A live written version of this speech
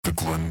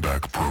Glenn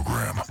Beck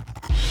Program.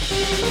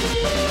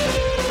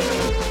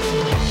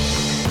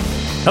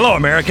 Hello,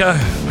 America.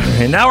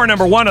 In hour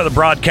number one of the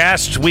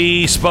broadcast,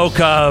 we spoke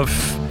of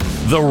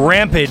the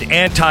rampant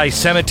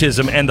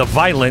anti-Semitism and the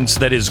violence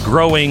that is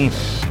growing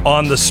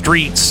on the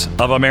streets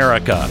of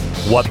America,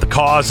 what the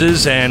cause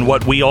is and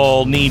what we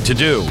all need to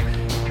do.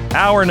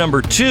 Hour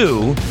number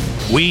two,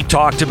 we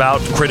talked about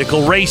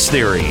critical race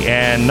theory,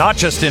 and not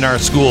just in our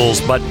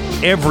schools, but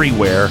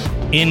everywhere,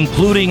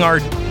 including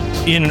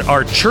in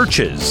our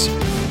churches.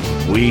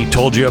 We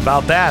told you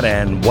about that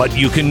and what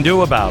you can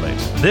do about it.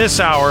 This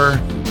hour,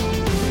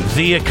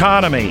 the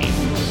economy,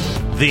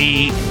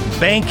 the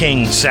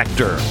banking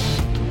sector,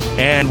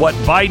 and what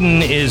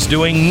Biden is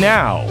doing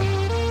now.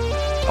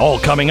 All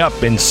coming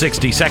up in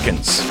 60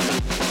 seconds.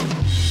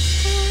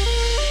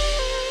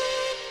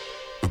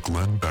 The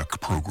Glenn Beck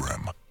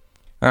Program.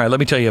 All right, let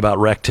me tell you about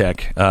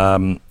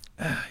RecTech.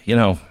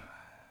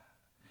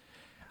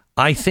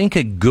 I think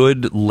a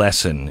good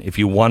lesson if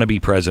you want to be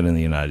president of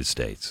the United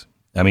States.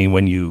 I mean,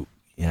 when you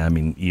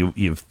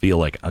feel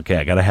like, okay,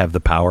 I got to have the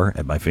power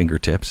at my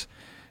fingertips.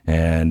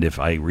 And if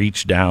I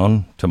reach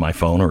down to my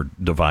phone or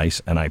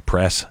device and I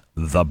press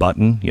the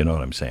button, you know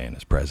what I'm saying,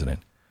 as president,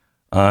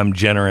 I'm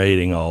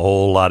generating a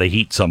whole lot of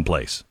heat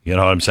someplace. You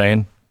know what I'm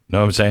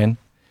saying?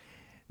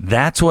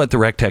 That's what the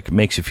RecTech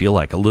makes you feel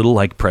like, a little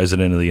like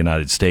president of the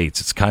United States.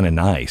 It's kind of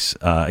nice,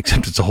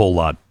 except it's a whole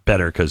lot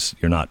better because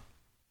you're not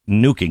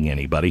nuking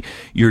anybody.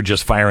 You're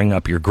just firing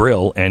up your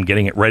grill and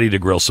getting it ready to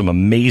grill some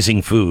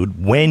amazing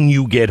food when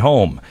you get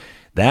home.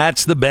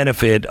 That's the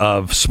benefit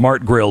of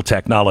smart grill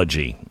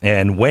technology.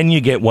 And when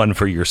you get one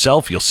for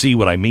yourself, you'll see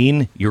what I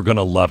mean. You're going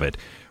to love it.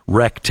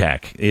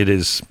 RecTech.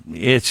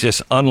 It's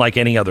just unlike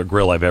any other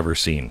grill I've ever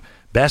seen.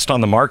 Best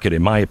on the market,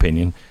 in my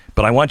opinion.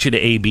 But I want you to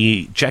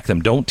A/B check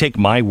them. Don't take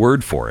my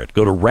word for it.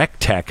 Go to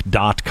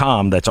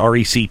recteq.com. That's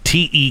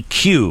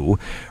RECTEQ.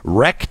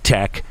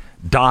 Recteq.com.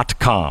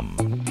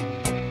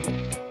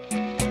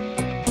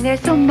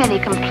 There's so many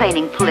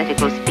complaining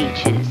political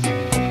speeches.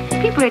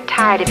 People are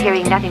tired of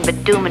hearing nothing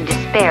but doom and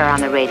despair on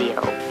the radio.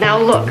 Now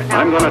look,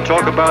 I'm going to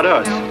talk about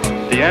us,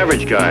 the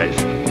average guys,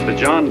 the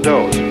John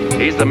Does.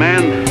 He's the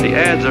man the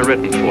ads are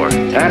written for.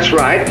 That's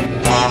right.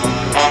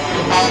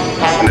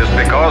 And it's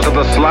because of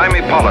the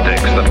slimy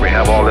politics that we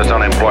have all this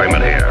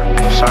unemployment here.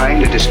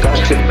 Signed, a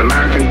disgusted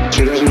American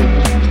citizen.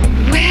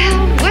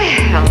 Well.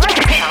 Look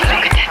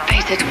at that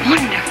face. It's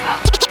wonderful.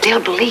 They'll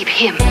believe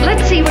him.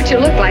 Let's see what you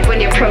look like when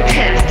you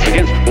protest.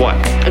 Against what?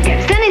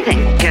 Against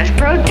anything. Just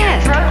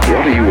protest.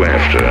 What are you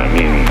after? I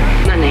mean...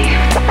 Money.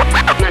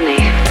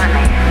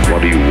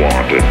 What do you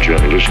want? A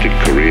journalistic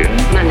career?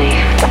 Money.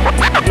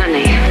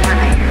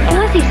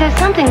 Unless he says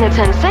something that's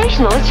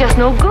sensational, it's just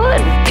no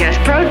good. Just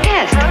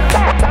protest.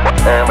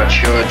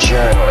 Amateur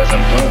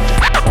journalism.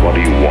 What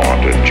do you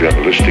want? A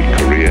journalistic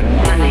career?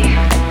 Money.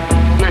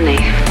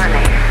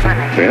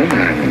 Well,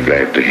 I'm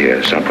glad to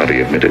hear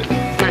somebody admit it.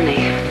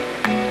 Money.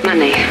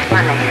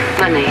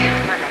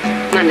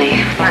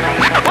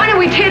 Why don't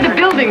we tear the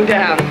building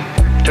down?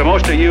 To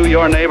most of you,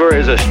 your neighbor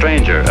is a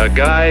stranger, a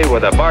guy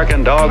with a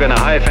barking dog and a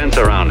high fence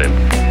around him.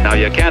 Now,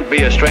 you can't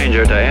be a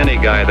stranger to any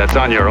guy that's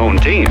on your own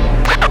team.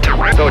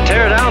 So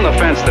tear down the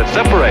fence that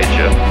separates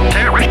you.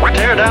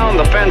 Tear down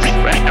the fence,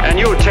 and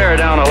you tear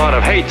down a lot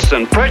of hates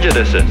and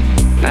prejudices.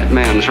 That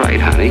man's right,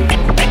 honey.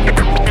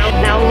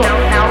 Now look.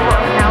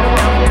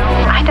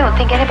 I don't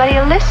think anybody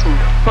will listen.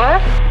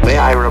 What? May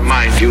I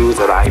remind you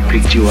that I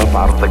picked you up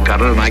out of the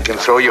gutter and I can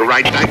throw you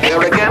right back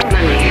there again?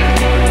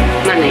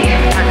 Money.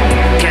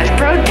 Just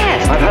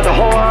protest. I've had the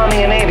whole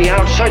Army and Navy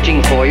out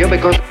searching for you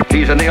because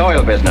He's in the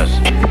oil business.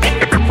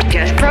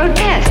 Just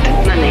protest.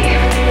 Money.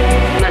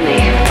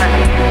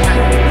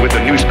 With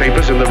the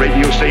newspapers and the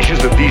radio stations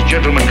that these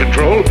gentlemen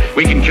control,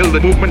 we can kill the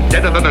movement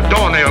deader than a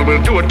doornail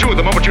will do it too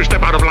the moment you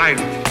step out of line.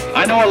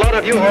 I know a lot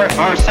of you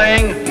are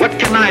saying, what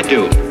can I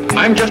do?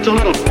 I'm just a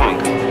little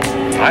punk.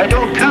 I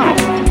don't count.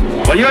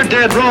 Well, you're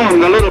dead wrong.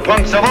 The little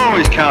punks have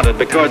always counted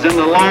because in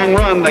the long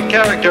run, the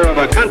character of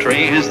a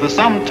country is the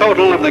sum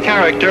total of the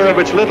character of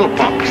its little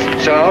punks.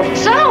 So?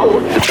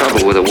 The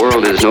trouble with the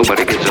world is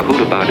nobody gives a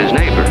hoot about his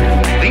neighbor.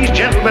 These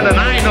gentlemen and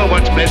I know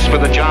what's best for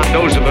the John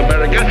Does of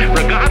America,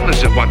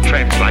 regardless of what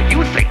trends like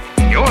you think.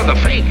 You're the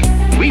fake.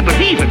 We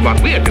believe in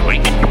what we're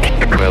doing.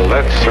 Well,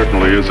 that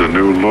certainly is a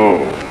new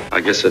low.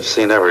 I guess I've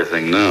seen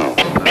everything now.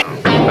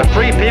 The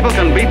free people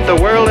can beat the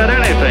world at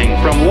anything,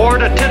 from war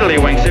to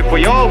tiddlywinks, if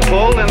we all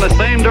pull in the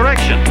same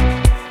direction.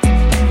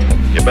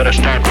 You better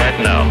start right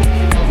now.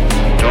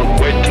 Don't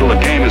wait till the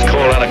game is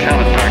called on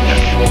account of darkness.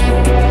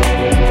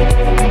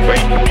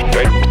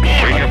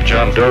 Wake up,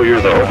 John Doe. You're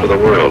the hope of the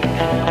world.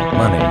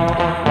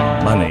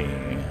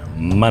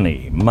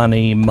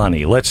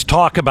 Money. Let's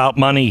talk about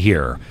money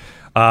here.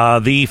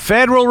 The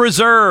Federal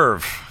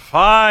Reserve,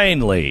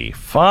 finally,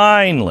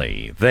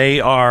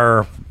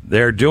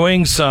 they're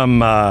doing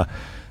some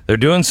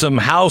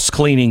house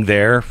cleaning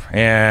there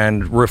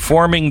and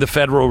reforming the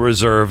Federal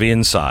Reserve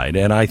inside,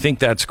 and I think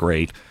that's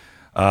great.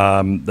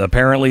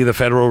 Apparently, the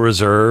Federal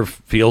Reserve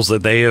feels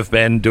that they have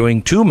been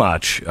doing too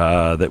much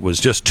that was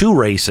just too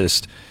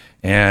racist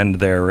and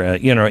they're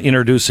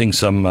introducing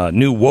some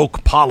new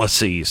woke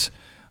policies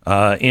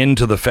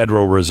into the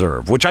Federal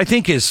Reserve, which I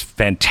think is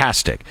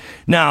fantastic.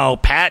 Now,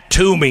 Pat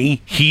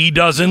Toomey, he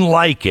doesn't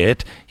like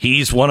it.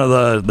 He's one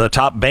of the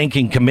top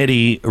banking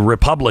committee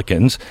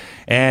Republicans,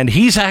 and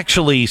he's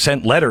actually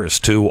sent letters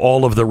to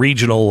all of the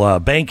regional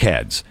bank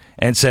heads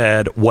and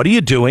said, what are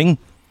you doing?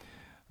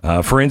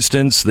 For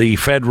instance, the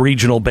Fed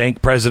Regional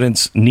Bank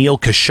President Neil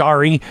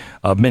Kashari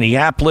of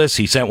Minneapolis,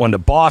 he sent one to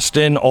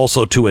Boston,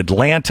 also to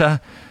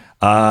Atlanta.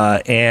 He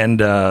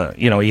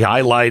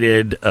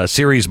highlighted a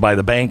series by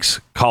the banks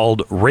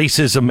called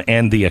Racism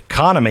and the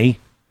Economy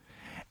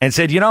and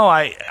said,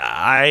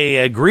 I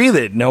agree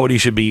that nobody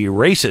should be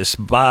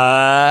racist,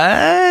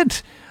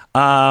 but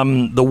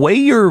the way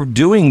you're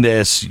doing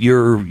this,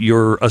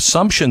 your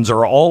assumptions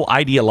are all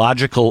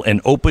ideological and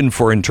open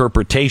for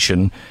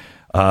interpretation.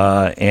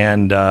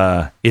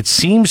 It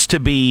seems to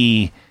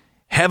be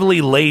heavily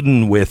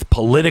laden with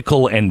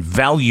political and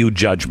value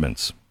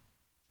judgments.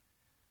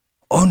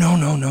 Oh,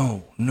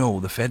 no,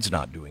 the Fed's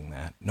not doing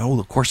that. No,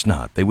 of course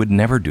not. They would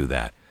never do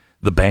that.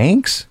 The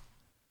banks?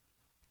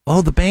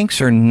 Oh, the banks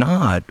are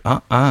not.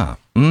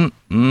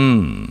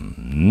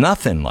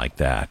 Nothing like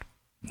that.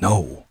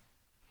 No.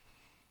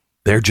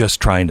 They're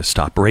just trying to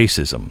stop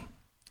racism.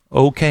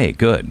 Okay,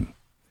 good.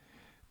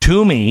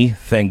 Toomey,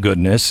 thank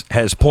goodness,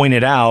 has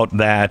pointed out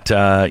that,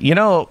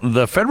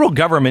 the federal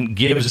government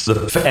gives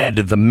the Fed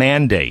the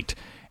mandate,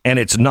 and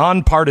it's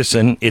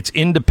nonpartisan, it's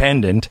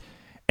independent,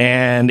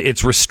 and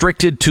it's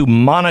restricted to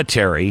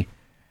monetary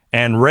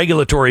and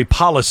regulatory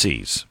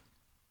policies.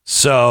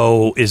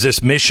 So is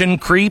this mission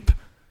creep?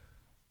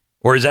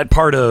 Or is that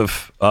part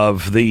of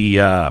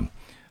the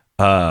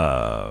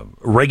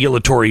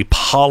regulatory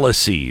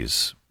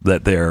policies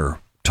that they're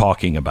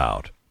talking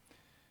about?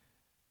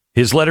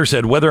 His letter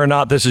said, whether or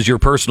not this is your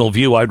personal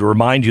view, I'd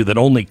remind you that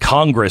only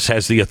Congress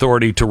has the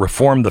authority to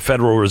reform the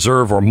Federal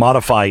Reserve or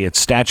modify its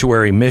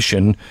statutory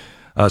mission.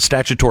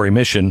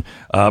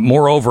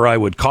 Moreover, I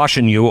would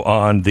caution you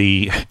on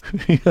the,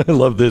 I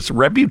love this,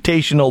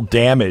 reputational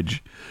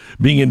damage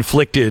being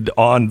inflicted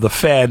on the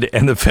Fed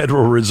and the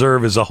Federal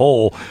Reserve as a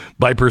whole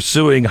by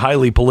pursuing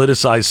highly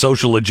politicized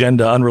social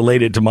agenda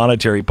unrelated to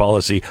monetary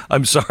policy.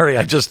 I'm sorry,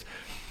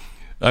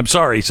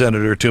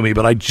 Senator Toomey,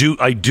 but I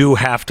do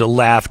have to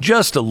laugh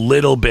just a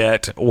little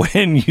bit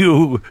when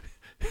you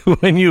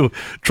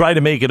try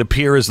to make it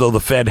appear as though the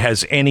Fed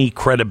has any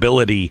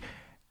credibility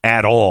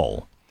at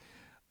all.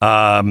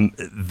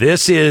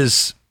 This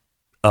is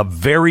a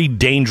very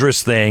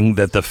dangerous thing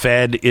that the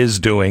Fed is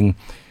doing,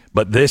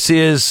 but this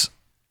is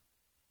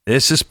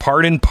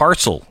part and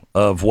parcel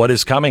of what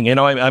is coming.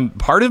 I'm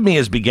part of me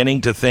is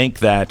beginning to think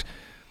that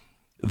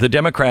the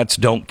Democrats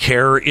don't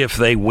care if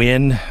they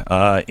win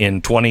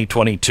in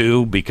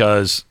 2022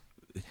 because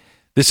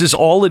this is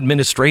all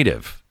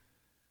administrative.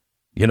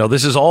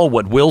 This is all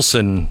what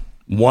Wilson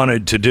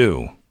wanted to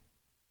do.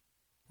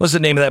 What's the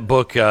name of that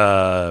book?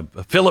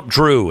 Philip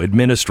Drew,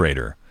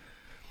 Administrator.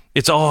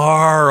 It's a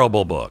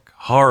horrible book,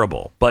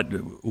 horrible. But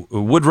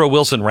Woodrow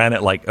Wilson read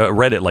it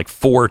like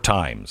 4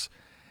 times,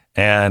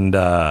 and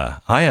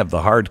I have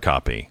the hard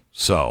copy.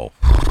 So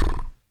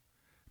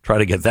try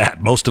to get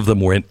that. Most of them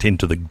went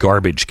into the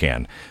garbage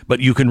can, but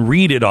you can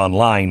read it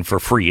online for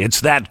free. It's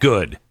that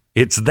good.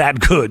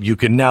 You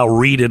can now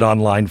read it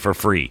online for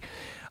free.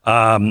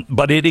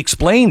 But it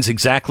explains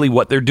exactly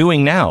what they're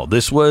doing now.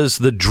 This was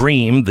the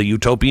dream, the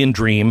utopian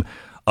dream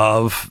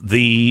of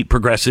the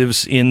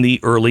progressives in the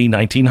early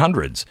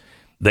 1900s.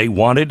 They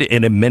wanted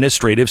an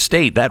administrative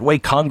state. That way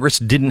Congress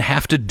didn't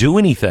have to do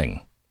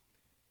anything.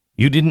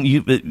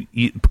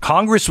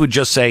 Congress would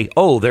just say,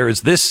 oh, there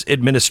is this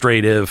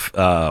administrative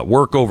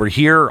work over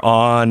here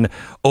on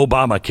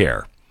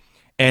Obamacare.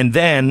 And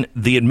then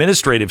the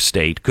administrative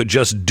state could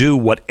just do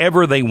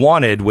whatever they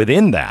wanted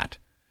within that.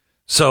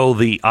 So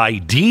the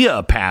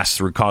idea passed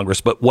through Congress,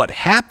 but what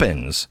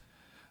happens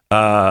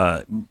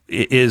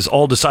is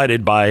all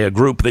decided by a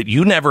group that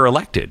you never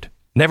elected.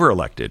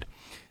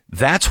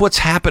 That's what's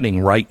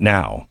happening right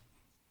now.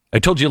 I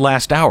told you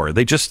last hour,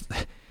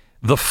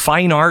 the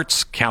Fine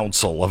Arts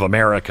Council of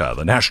America,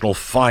 the National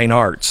Fine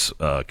Arts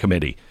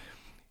Committee,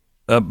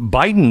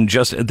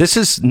 this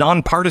is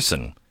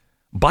nonpartisan.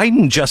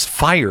 Biden just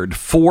fired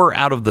 4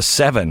 out of the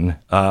 7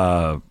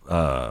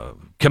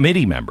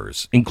 committee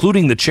members,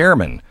 including the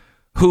chairman,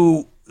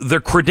 who their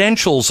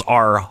credentials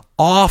are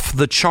off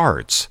the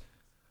charts.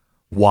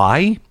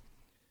 Why?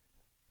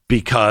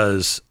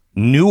 Because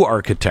new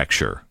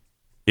architecture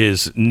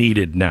is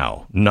needed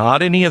now,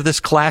 not any of this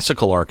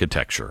classical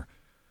architecture.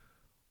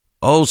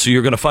 Oh, so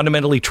you're going to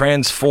fundamentally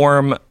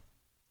transform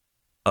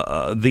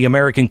the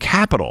American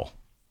Capitol.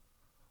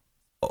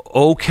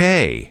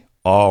 Okay,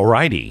 all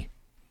righty.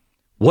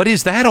 What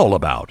is that all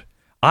about?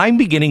 I'm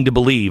beginning to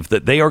believe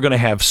that they are going to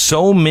have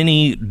so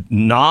many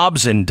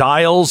knobs and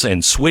dials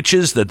and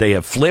switches that they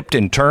have flipped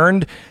and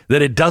turned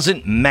that it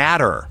doesn't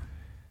matter.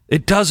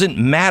 It doesn't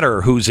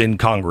matter who's in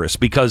Congress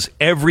because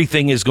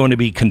everything is going to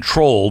be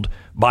controlled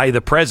by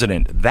the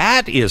president.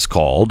 That is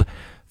called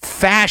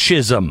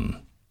fascism.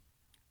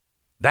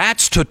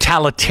 That's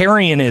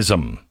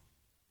totalitarianism.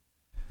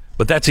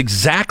 But that's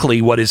exactly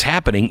what is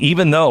happening,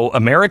 even though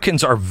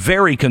Americans are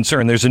very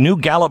concerned. There's a new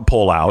Gallup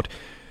poll out,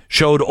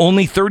 showed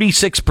only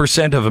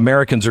 36% of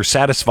Americans are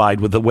satisfied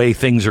with the way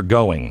things are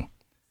going.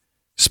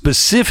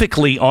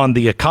 Specifically on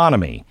the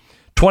economy,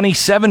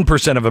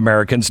 27% of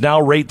Americans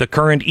now rate the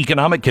current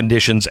economic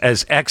conditions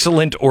as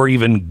excellent or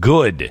even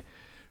good.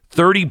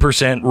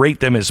 30% rate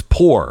them as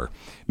poor.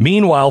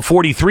 Meanwhile,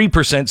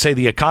 43% say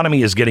the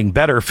economy is getting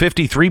better,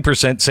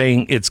 53%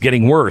 saying it's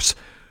getting worse.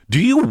 Do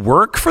you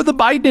work for the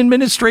Biden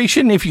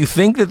administration if you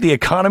think that the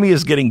economy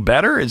is getting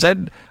better? Is that,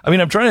 I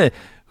mean, I'm trying to,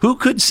 who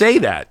could say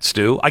that,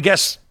 Stu? I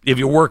guess if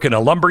you work in a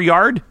lumber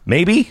yard,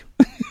 maybe.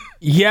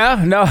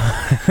 Yeah, no.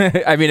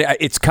 I mean,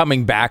 it's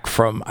coming back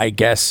from, I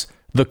guess,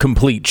 the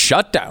complete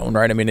shutdown,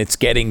 right? I mean, it's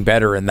getting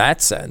better in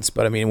that sense.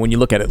 But I mean, when you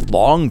look at it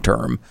long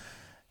term,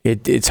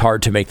 it's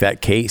hard to make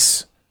that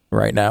case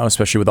right now,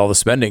 especially with all the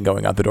spending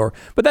going out the door.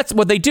 But that's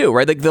what they do,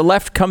 right? Like the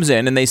left comes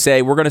in and they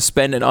say, we're going to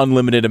spend an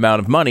unlimited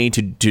amount of money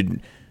to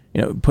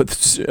put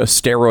a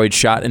steroid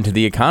shot into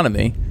the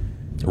economy.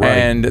 Right.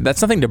 And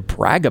that's nothing to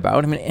brag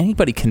about. I mean,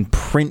 anybody can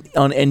print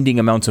unending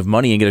amounts of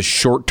money and get a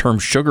short-term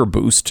sugar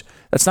boost.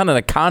 That's not an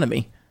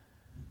economy.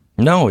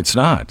 No, it's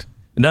not.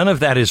 None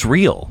of that is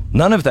real.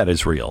 None of that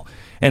is real.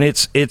 And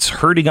it's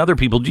hurting other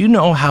people. Do you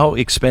know how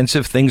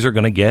expensive things are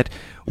going to get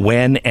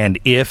when and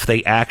if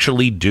they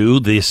actually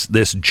do this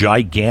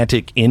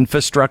gigantic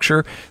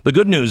infrastructure? The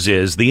good news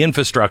is the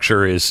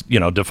infrastructure is,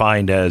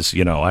 defined as,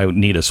 I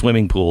need a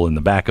swimming pool in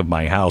the back of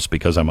my house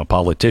because I'm a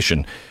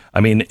politician.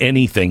 I mean,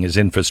 anything is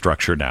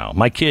infrastructure now.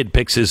 My kid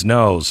picks his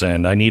nose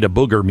and I need a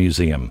booger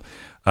museum.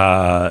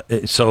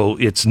 So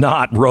it's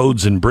not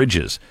roads and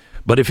bridges.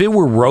 But if it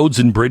were roads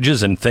and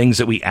bridges and things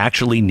that we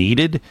actually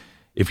needed,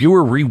 if you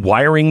were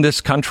rewiring this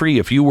country,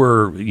 if you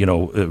were,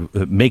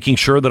 making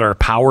sure that our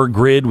power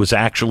grid was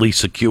actually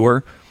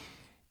secure,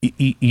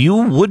 you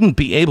wouldn't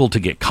be able to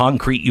get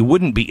concrete. You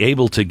wouldn't be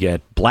able to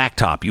get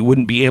blacktop. You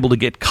wouldn't be able to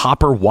get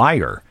copper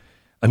wire.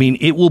 I mean,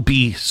 it will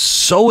be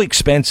so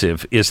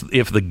expensive if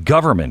the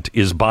government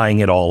is buying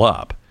it all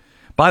up.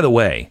 By the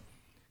way,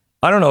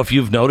 I don't know if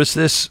you've noticed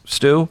this,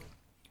 Stu,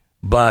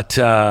 but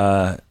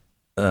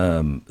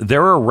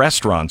there are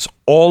restaurants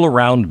all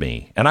around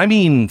me. And I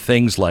mean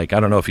things like, I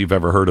don't know if you've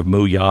ever heard of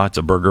Mooyah. It's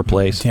a burger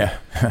place. Yeah.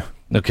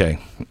 Okay.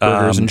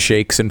 Burgers and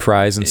shakes and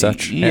fries and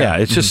such. Yeah,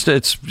 it's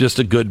just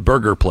a good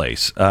burger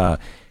place.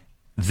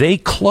 They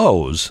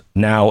close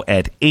now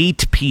at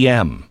 8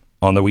 p.m.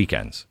 on the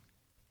weekends.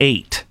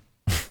 8.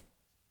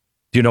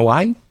 Do you know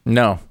why?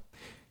 No.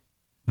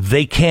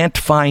 They can't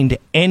find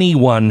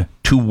anyone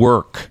to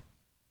work.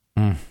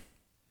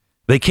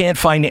 They can't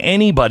find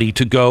anybody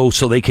to go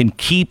so they can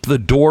keep the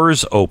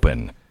doors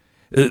open.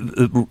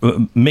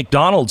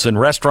 McDonald's and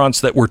restaurants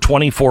that were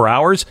 24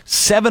 hours,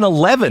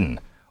 7-Eleven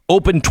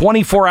open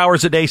 24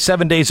 hours a day,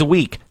 7 days a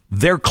week.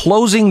 They're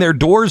closing their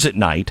doors at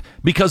night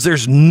because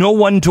there's no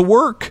one to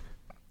work.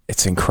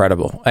 It's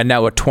incredible. And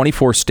now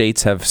 24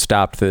 states have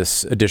stopped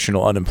this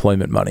additional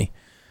unemployment money.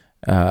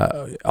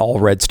 All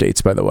red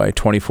states, by the way,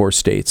 24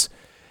 states.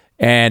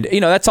 And,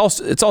 it's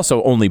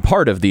also only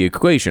part of the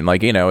equation.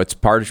 Like, it's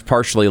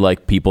partially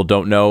like people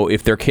don't know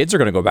if their kids are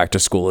going to go back to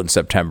school in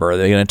September. Are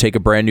they going to take a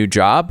brand new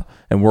job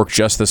and work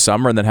just the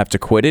summer and then have to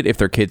quit it if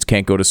their kids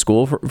can't go to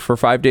school for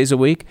 5 days a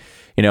week?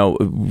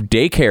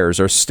 Daycares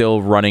are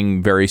still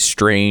running very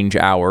strange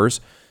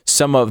hours.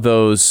 Some of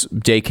those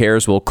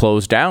daycares will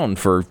close down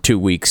for 2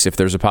 weeks if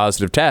there's a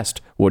positive test.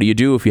 What do you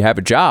do if you have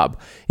a job?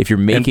 If you're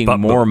making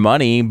more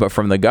money, but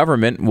from the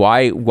government,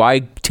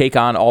 why take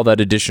on all that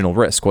additional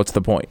risk? What's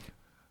the point?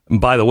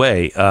 By the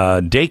way,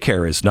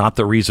 daycare is not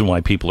the reason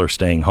why people are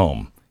staying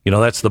home.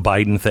 That's the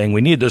Biden thing.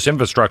 We need this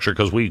infrastructure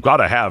because we've got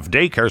to have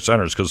daycare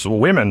centers because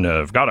women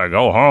have got to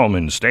go home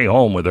and stay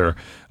home with their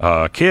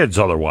kids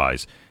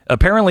otherwise.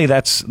 Apparently,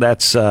 that's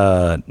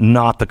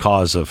not the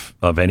cause of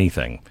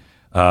anything.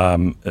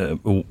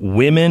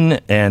 Women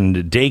and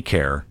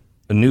daycare,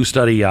 a new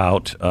study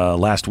out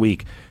last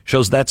week,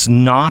 shows that's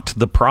not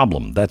the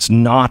problem. That's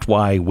not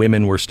why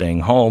women were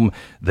staying home.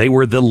 They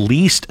were the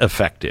least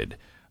affected.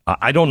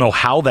 I don't know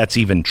how that's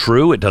even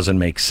true. It doesn't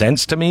make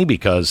sense to me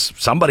because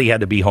somebody had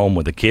to be home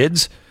with the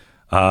kids.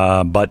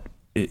 But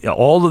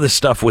all of this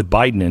stuff with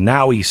Biden, and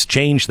now he's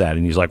changed that.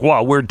 And he's like,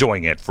 well, we're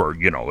doing it for,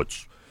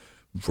 it's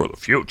for the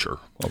future.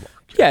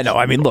 Yeah, no,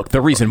 I mean, look,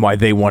 the reason why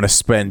they want to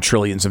spend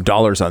trillions of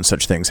dollars on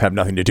such things have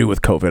nothing to do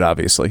with COVID,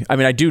 obviously. I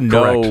mean, I do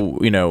know,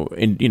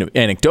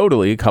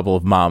 anecdotally, a couple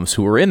of moms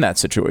who were in that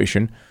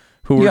situation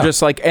who were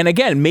just like, and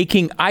again,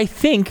 making, I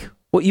think,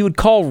 what you would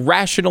call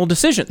rational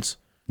decisions.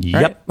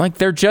 Yep. Right? Like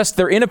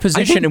they're in a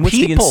position in which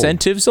the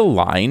incentives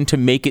align to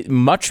make it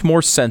much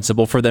more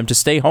sensible for them to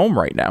stay home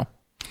right now.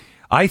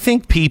 I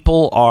think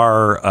people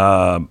are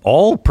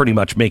all pretty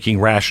much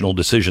making rational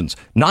decisions,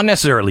 not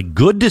necessarily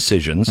good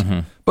decisions,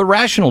 but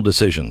rational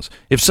decisions.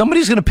 If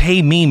somebody's going to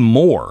pay me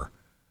more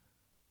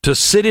to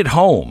sit at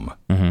home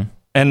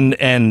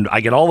and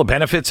I get all the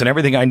benefits and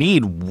everything I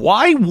need,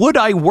 why would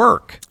I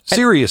work?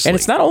 Seriously. And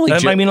it's not only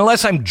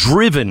unless I'm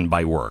driven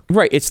by work.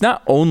 Right. It's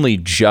not only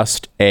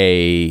just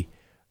a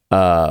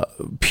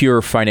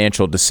pure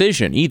financial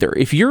decision either.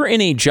 If you're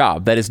in a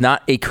job that is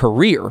not a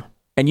career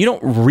and you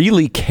don't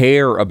really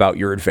care about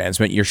your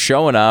advancement, you're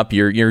showing up,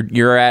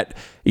 you're at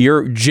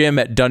your gym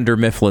at Dunder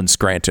Mifflin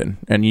Scranton,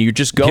 and you're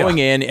just going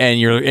in and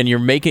you're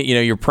making,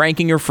 you're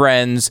pranking your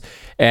friends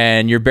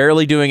and you're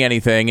barely doing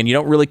anything and you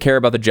don't really care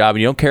about the job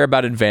and you don't care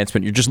about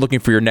advancement. You're just looking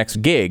for your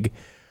next gig.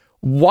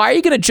 Why are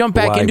you going to jump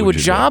back into a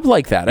job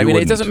like that? I mean,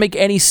 it doesn't make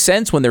any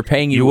sense when they're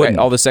paying you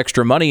all this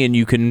extra money and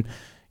you can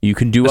do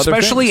other things.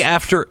 Especially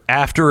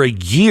after a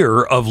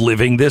year of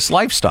living this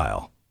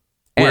lifestyle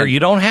where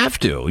you don't have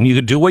to and you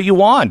can do what you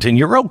want and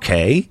you're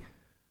okay.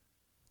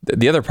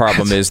 The other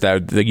problem is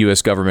that the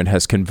U.S. government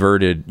has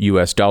converted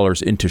U.S.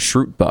 dollars into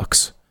Schrute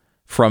bucks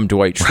from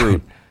Dwight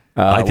Schrute.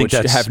 I think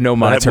which have no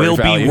monetary that will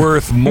value. Be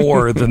worth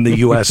more than the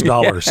U.S.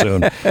 dollar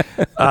soon.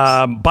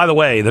 By the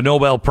way, the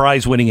Nobel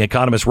Prize-winning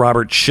economist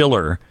Robert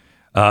Shiller,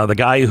 the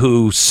guy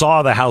who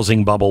saw the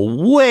housing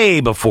bubble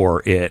way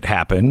before it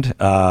happened,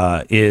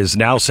 is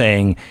now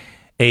saying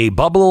a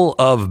bubble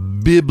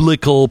of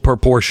biblical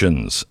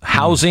proportions,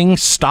 housing,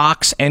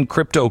 stocks, and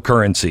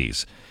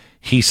cryptocurrencies.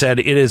 He said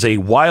it is a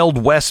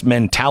Wild West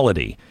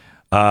mentality.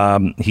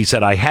 He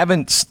said, I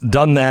haven't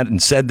done that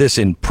and said this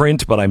in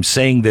print, but I'm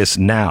saying this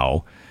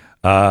now.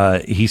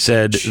 He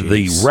said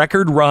the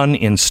record run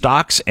in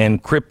stocks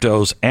and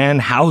cryptos and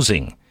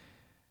housing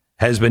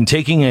has been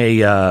taking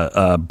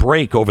a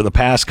break over the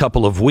past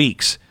couple of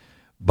weeks.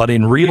 But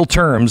in real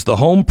terms, the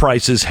home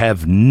prices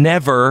have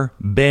never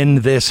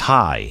been this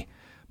high.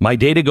 My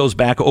data goes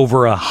back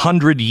over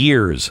 100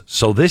 years.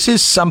 So this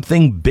is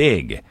something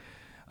big.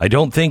 I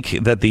don't think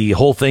that the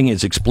whole thing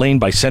is explained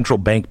by central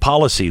bank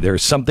policy.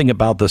 There's something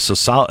about the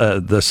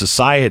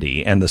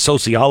society and the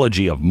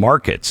sociology of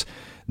markets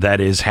that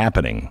is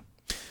happening.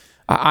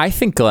 I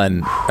think,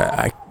 Glenn,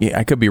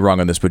 I could be wrong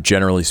on this, but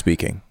generally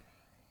speaking,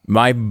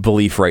 my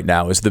belief right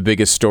now is the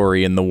biggest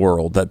story in the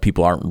world that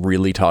people aren't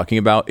really talking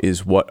about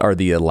is what are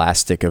the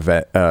elastic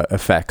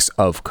effects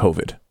of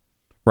COVID,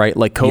 right?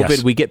 Like COVID,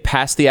 yes. We get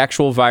past the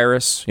actual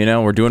virus,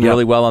 we're doing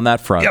really well on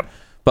that front. Yep.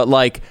 But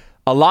like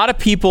a lot of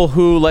people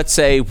who, let's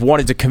say,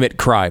 wanted to commit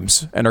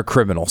crimes and are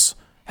criminals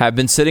have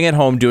been sitting at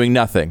home doing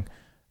nothing.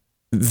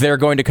 They're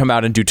going to come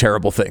out and do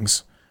terrible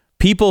things.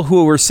 People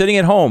who were sitting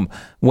at home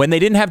when they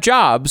didn't have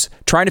jobs,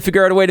 trying to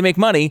figure out a way to make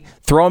money,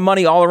 throwing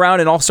money all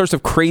around in all sorts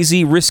of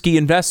crazy, risky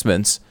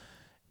investments,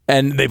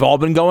 and they've all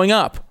been going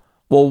up.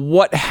 Well,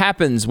 what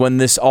happens when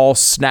this all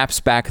snaps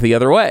back the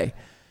other way?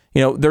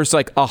 There's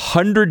like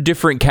 100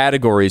 different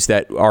categories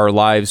that our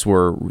lives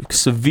were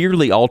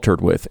severely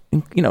altered with.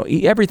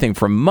 Everything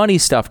from money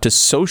stuff to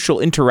social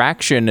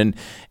interaction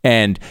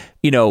and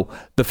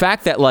the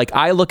fact that like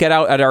I look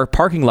out at our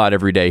parking lot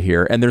every day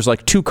here and there's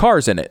like 2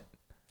 cars in it.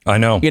 I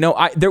know.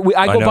 I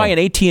go by an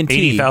AT&T.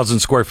 80,000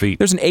 square feet.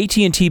 There's an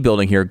AT&T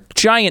building here,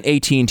 giant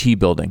AT&T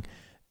building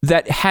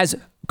that has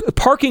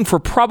parking for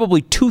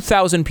probably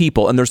 2,000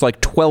 people, and there's like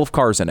 12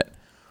 cars in it.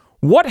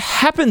 What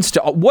happens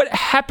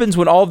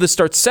when all of this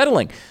starts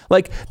settling?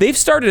 Like they've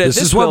started at this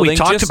is what we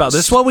talked about.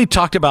 This is what we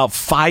talked about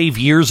 5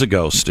 years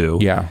ago, Stu.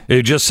 Yeah,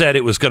 it just said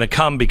it was going to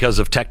come because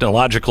of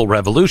technological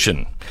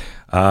revolution.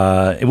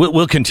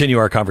 We'll continue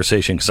our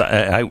conversation because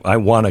I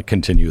want to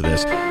continue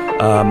this.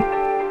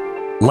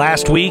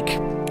 Last week,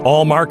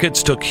 all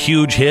markets took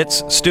huge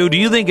hits. Stu, do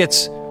you think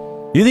it's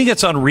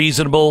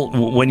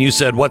unreasonable when you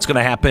said what's going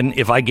to happen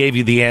if I gave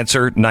you the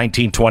answer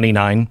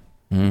 1929?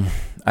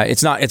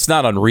 It's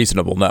not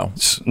unreasonable. No,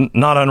 it's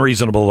not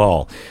unreasonable at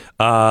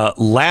all.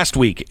 Last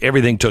week,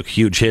 everything took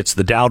huge hits.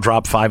 The Dow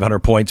dropped 500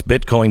 points.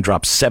 Bitcoin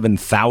dropped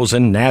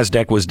 7,000.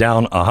 NASDAQ was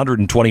down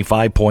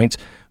 125 points.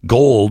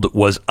 Gold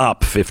was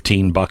up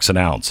 $15 an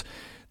ounce.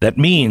 That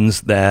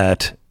means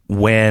that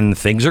when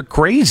things are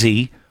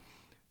crazy,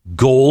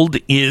 gold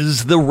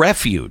is the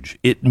refuge.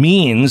 It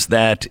means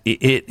that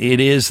it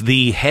is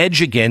the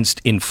hedge against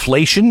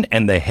inflation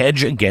and the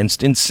hedge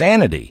against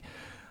insanity.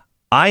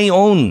 I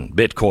own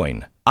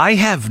Bitcoin. I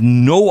have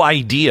no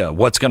idea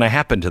what's going to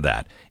happen to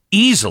that.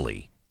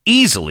 Easily,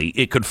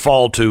 it could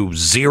fall to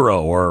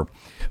 0 or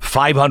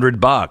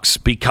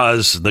 $500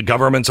 because the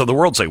governments of the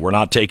world say we're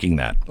not taking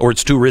that, or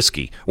it's too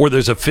risky, or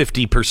there's a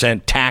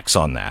 50% tax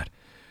on that.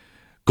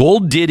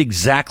 Gold did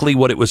exactly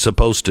what it was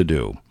supposed to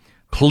do.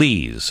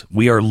 Please,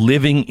 we are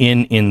living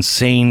in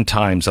insane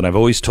times, and I've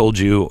always told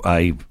you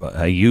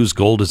I use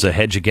gold as a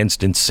hedge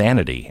against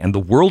insanity, and the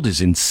world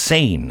is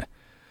insane.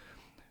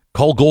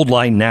 Call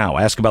Goldline now.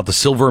 Ask about the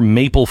silver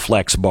Maple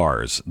Flex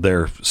bars.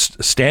 They're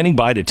standing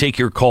by to take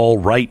your call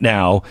right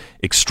now.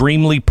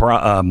 Extremely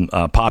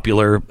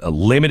popular, a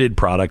limited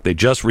product. They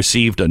just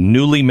received a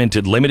newly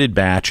minted limited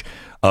batch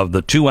of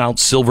the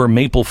 2-ounce silver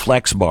Maple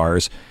Flex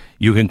bars.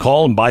 You can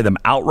call and buy them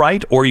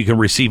outright, or you can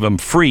receive them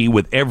free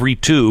with every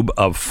tube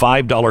of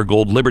 $5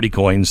 gold Liberty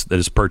coins that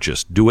is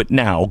purchased. Do it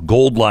now.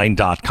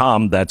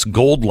 Goldline.com. That's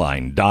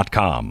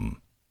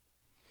Goldline.com.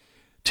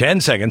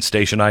 10 seconds,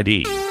 station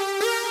ID.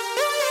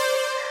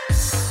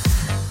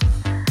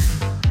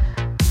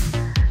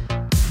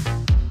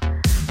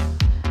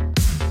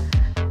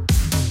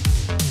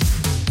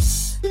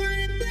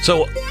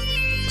 So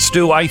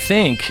Stu, I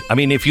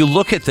mean, if you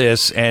look at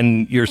this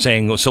and you're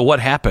saying, so what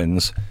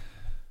happens?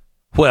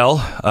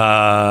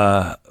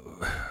 Well,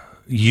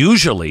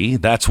 usually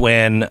that's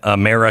when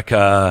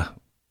America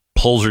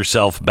pulls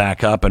herself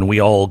back up and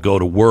we all go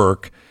to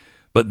work.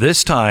 But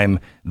this time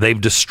they've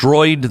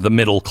destroyed the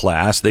middle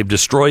class. They've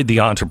destroyed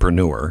the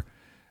entrepreneur.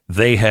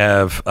 They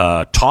have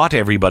taught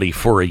everybody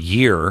for a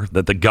year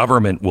that the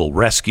government will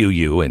rescue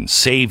you and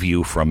save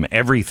you from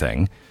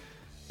everything.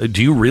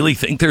 Do you really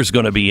think there's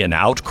going to be an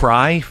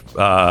outcry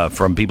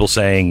from people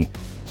saying,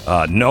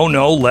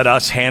 no, let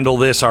us handle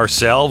this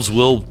ourselves.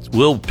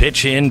 We'll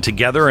pitch in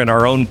together in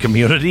our own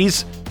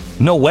communities?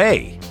 No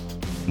way.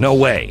 No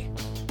way.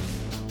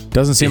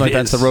 Doesn't seem like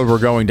that's the road we're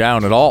going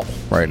down at all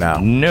right now.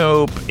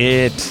 Nope,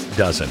 it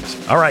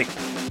doesn't. All right.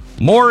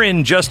 More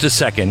in just a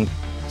second.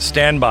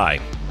 Stand by.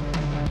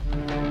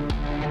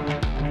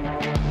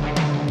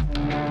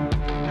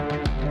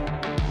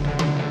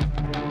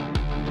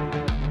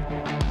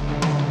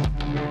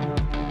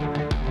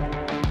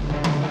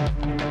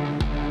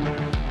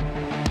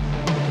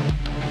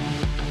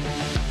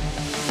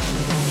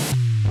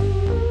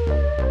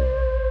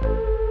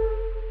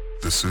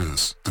 This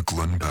is the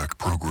Glenn Beck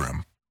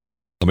Program.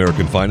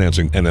 American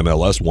Financing,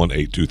 NMLS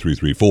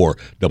 182334,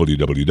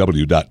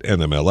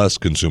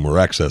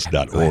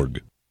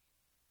 www.nmlsconsumeraccess.org.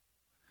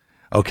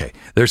 Okay,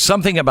 there's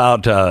something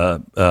about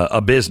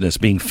a business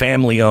being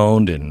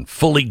family-owned and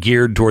fully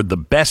geared toward the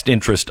best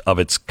interest of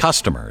its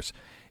customers.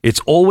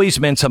 It's always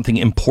meant something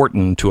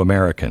important to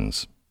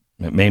Americans.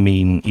 It may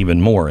mean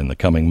even more in the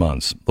coming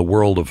months. The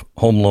world of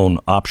home loan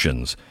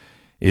options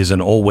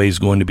isn't always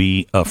going to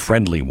be a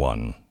friendly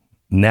one.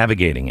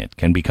 Navigating it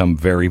can become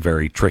very,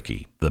 very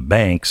tricky. The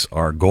banks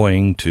are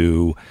going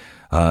to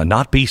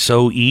not be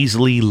so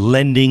easily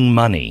lending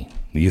money.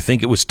 You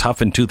think it was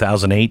tough in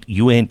 2008?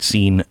 You ain't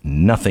seen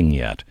nothing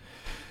yet.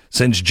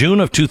 Since June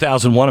of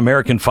 2001,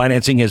 American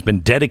Financing has been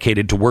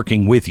dedicated to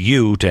working with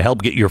you to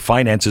help get your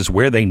finances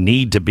where they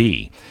need to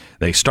be.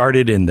 They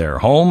started in their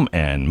home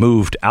and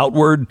moved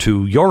outward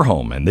to your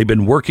home, and they've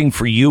been working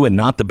for you and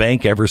not the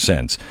bank ever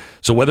since.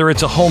 So whether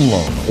it's a home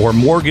loan or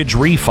mortgage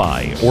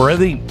refi or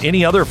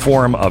any other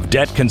form of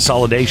debt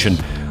consolidation,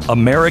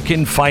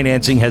 American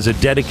Financing has a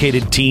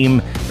dedicated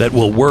team that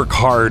will work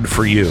hard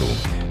for you.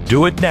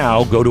 Do it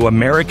now. Go to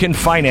American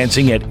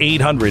Financing at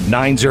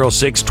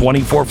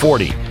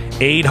 800-906-2440.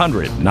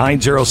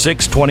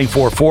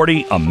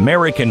 800-906-2440,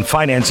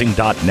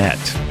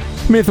 AmericanFinancing.net.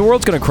 I mean, if the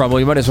world's going to crumble,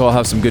 you might as well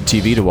have some good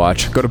TV to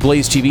watch. Go to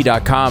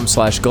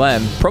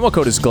blazetv.com/Glenn. Promo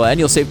code is Glenn.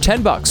 You'll save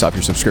 $10 off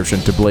your subscription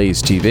to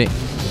Blaze TV.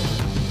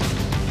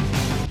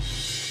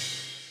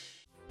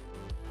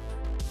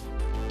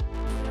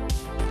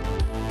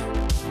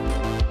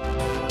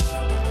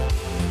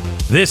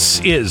 This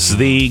is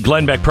the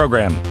Glenn Beck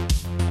Program.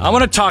 I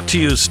want to talk to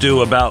you,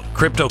 Stu, about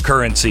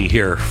cryptocurrency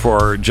here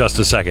for just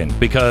a second,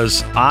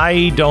 because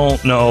I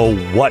don't know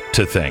what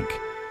to think.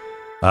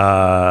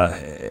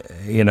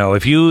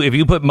 If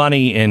you put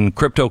money in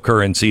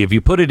cryptocurrency, if you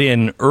put it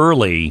in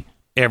early,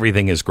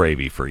 everything is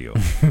gravy for you.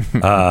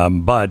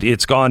 But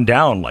it's gone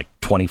down like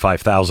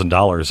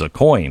 $25,000 a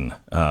coin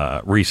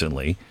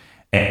recently.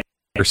 And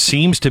there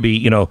seems to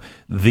be,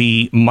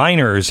 the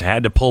miners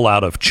had to pull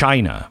out of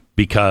China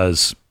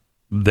because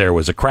there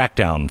was a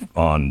crackdown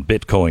on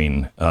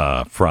Bitcoin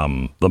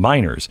from the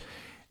miners.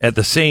 At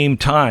the same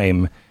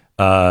time,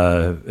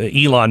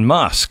 Elon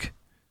Musk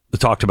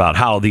talked about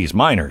how these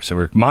miners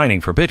were mining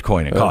for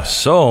Bitcoin. It costs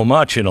so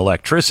much in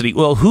electricity.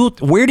 Well,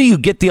 where do you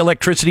get the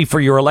electricity for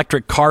your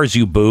electric cars,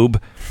 you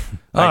boob?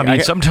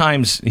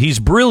 Sometimes he's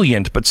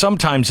brilliant, but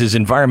sometimes his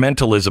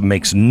environmentalism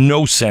makes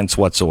no sense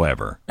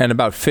whatsoever. And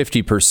about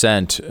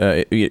 50%,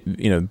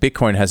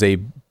 Bitcoin has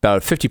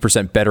about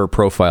 50% better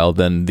profile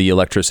than the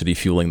electricity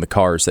fueling the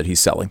cars that he's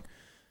selling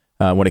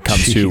when it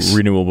comes to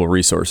renewable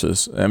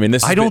resources. I mean,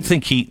 I don't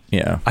think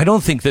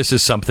this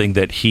is something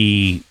that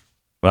he.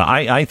 Well,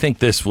 I think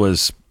this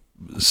was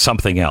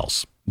something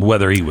else.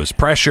 Whether he was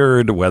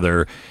pressured,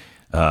 whether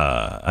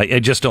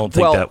I just don't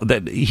think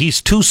that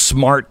he's too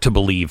smart to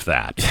believe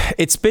that.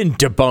 It's been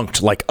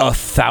debunked like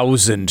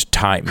 1,000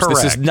 times.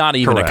 Correct. This is not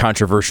even a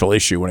controversial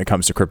issue when it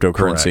comes to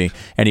cryptocurrency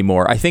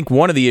anymore. I think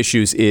one of the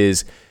issues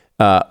is,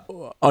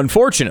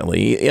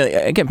 unfortunately,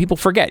 again, people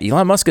forget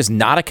Elon Musk is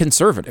not a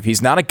conservative.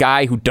 He's not a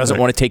guy who doesn't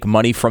want to take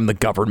money from the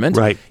government.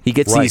 Right. He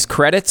gets these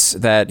credits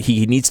that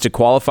he needs to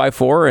qualify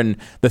for. And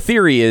the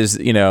theory is,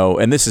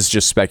 and this is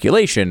just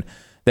speculation,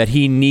 that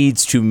he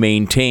needs to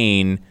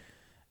maintain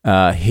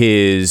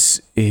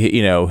his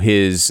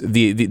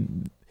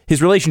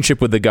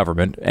relationship with the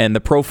government and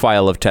the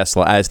profile of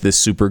Tesla as this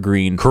super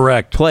green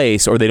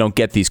place, or they don't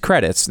get these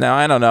credits. Now,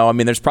 I don't know. I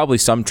mean, there's probably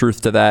some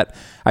truth to that.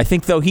 I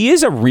think, though, he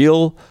is a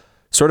real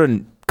sort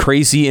of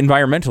crazy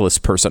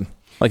environmentalist person.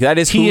 Like, that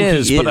is who he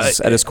is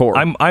at his core.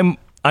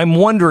 I'm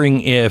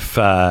wondering if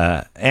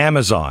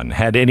Amazon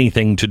had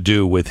anything to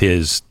do with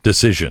his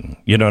decision.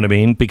 You know what I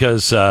mean?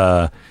 Because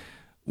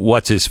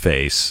what's his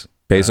face?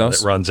 Bezos?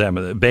 That runs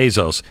Amazon.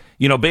 Bezos.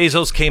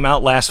 Bezos came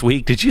out last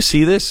week. Did you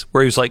see this?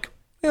 Where he was like,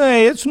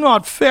 hey, it's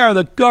not fair.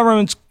 The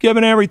government's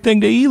giving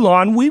everything to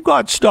Elon. We've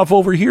got stuff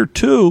over here,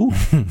 too.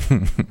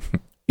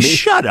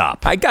 Shut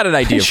up. I got an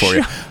idea for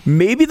you.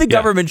 Maybe the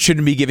government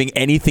shouldn't be giving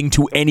anything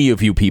to any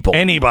of you people.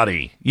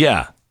 Anybody.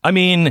 Yeah. I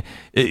mean,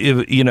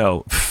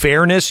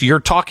 fairness. You're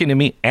talking to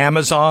me,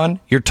 Amazon.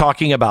 You're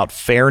talking about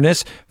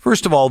fairness.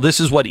 First of all, this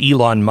is what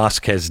Elon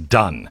Musk has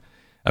done.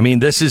 I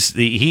mean,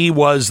 he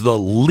was the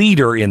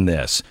leader in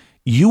this.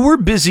 You were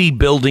busy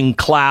building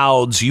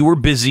clouds. You were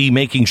busy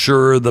making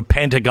sure the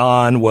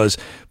Pentagon was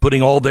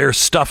putting all their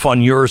stuff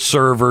on your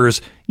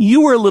servers.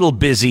 You were a little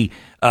busy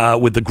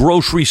with the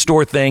grocery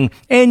store thing,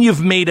 and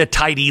you've made a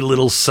tidy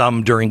little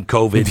sum during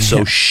COVID,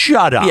 so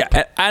shut up.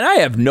 Yeah, and I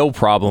have no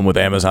problem with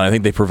Amazon. I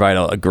think they provide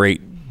a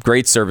great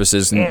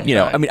services, and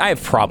I mean, I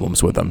have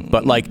problems with them,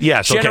 but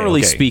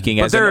generally speaking,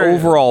 as an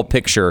overall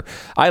picture,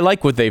 I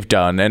like what they've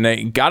done. And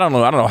I don't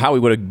know how we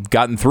would have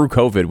gotten through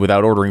COVID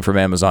without ordering from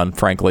Amazon,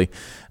 frankly.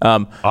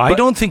 I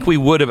don't think we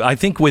would have. I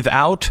think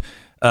without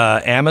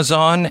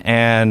Amazon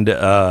and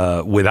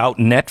without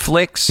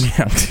Netflix,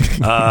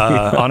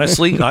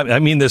 honestly, I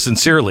mean this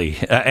sincerely.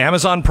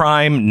 Amazon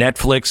Prime,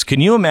 Netflix. Can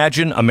you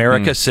imagine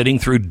America sitting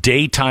through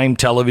daytime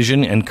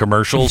television and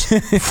commercials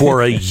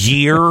for a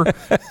year?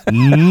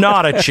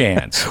 Not a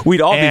chance.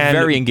 We'd all be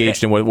very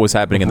engaged in what was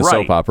happening in the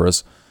soap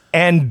operas.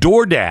 And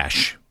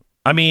DoorDash.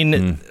 I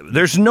mean,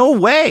 there's no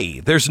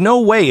way. There's no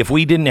way if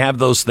we didn't have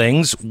those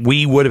things,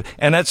 we would have.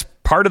 And that's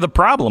part of the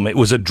problem. It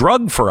was a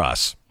drug for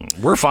us.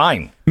 We're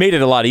fine. Made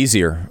it a lot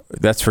easier.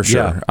 That's for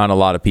sure on a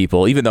lot of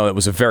people, even though it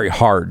was a very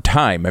hard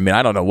time. I mean,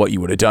 I don't know what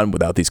you would have done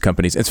without these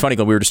companies. It's funny,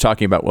 we were just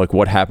talking about like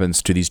what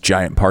happens to these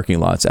giant parking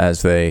lots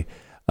as they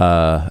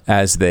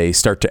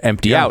start to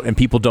empty out and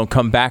people don't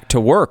come back to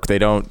work. They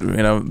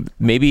don't,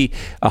 maybe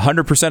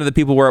 100% of the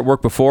people were at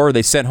work before.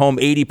 They sent home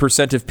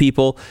 80% of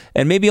people,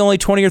 and maybe only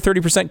 20 or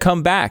 30%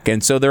 come back.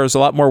 And so there's a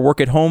lot more work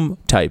at home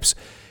types.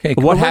 Okay,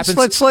 what happens?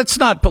 Let's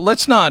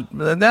not.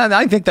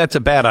 I think that's a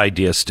bad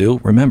idea, Stu.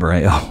 Remember,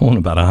 I own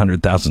about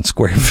 100,000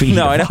 square feet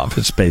of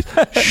office space.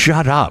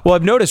 Shut up. Well,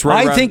 I've noticed.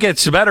 I think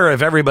it's better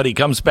if everybody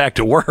comes back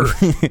to work.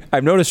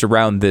 I've noticed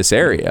around this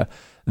area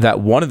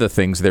that one of the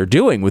things they're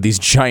doing with these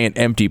giant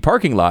empty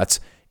parking lots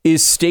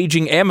is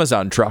staging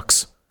Amazon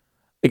trucks.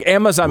 Like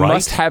Amazon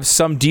must have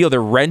some deal.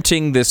 They're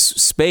renting this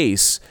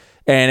space,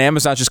 and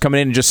Amazon's just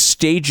coming in and just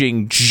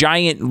staging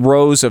giant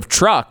rows of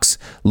trucks,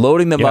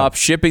 loading them up,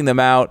 shipping them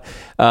out.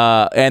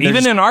 And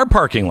even in our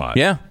parking lot.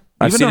 Yeah.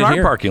 Even in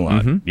our parking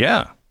lot. Mm-hmm.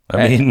 Yeah.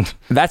 I mean,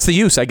 that's the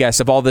use, I guess,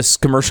 of all this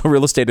commercial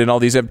real estate and all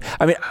these. I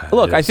mean,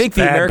 look, I think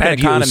the American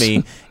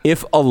economy,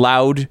 if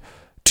allowed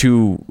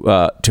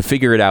to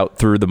figure it out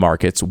through the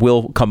markets,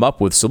 will come up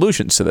with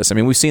solutions to this. I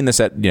mean, we've seen this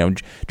at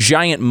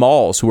giant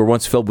malls who were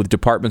once filled with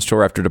department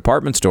store after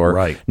department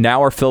store,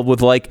 now are filled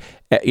with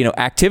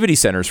activity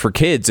centers for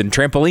kids and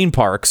trampoline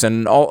parks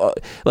and all.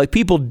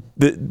 People,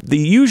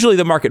 usually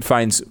the market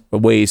finds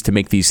ways to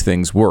make these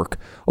things work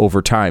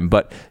over time.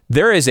 But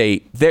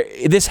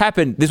this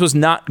happened. This was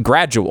not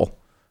gradual,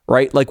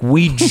 right? Like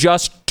we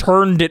just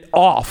turned it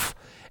off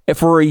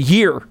for a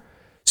year.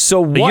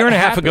 So a year and a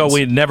half ago,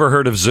 we'd never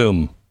heard of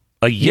Zoom.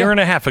 A year and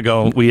a half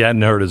ago, we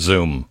hadn't heard of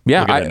Zoom.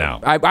 Yeah,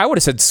 I would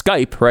have said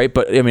Skype, right?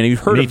 But I mean,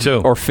 you've heard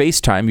or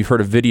FaceTime. You've heard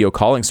of video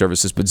calling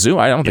services, but Zoom,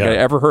 I don't think I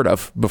ever heard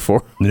of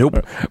before.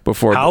 Nope.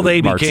 Before how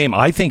they became,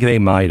 I think they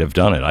might have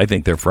done it. I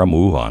think they're from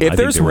Wuhan. If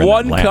there's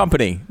one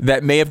company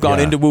that may have gone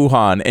into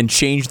Wuhan and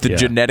changed the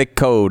genetic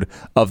code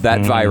of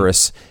that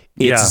virus,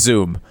 it's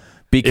Zoom.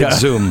 Because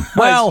it's Zoom.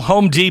 Well,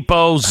 Home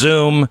Depot,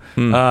 Zoom.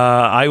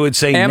 I would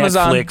say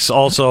Amazon, Netflix.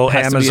 Also,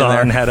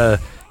 Amazon had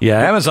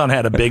Amazon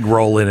had a big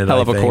role in it. Hell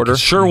of a quarter.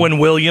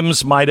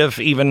 Sherwin-Williams might have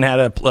even had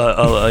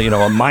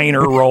a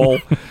minor role.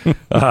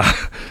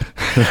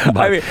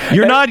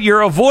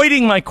 You're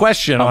avoiding my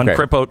question on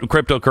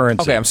cryptocurrency.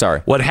 Okay, I'm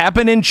sorry. What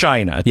happened in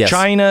China? Yes.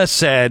 China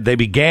said they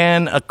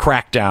began a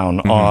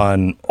crackdown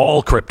on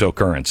all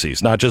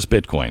cryptocurrencies, not just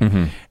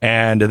Bitcoin.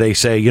 And they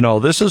say,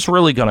 this is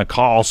really going to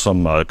cause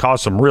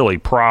some really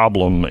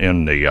problem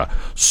in the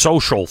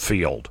social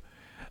field.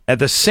 At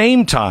the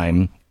same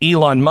time,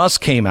 Elon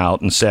Musk came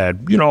out and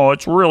said,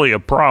 it's really a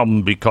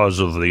problem because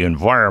of the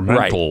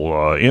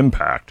environmental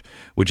impact,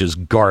 which is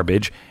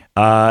garbage.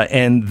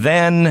 And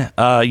then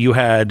you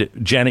had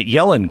Janet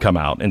Yellen come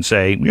out and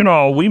say,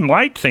 we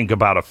might think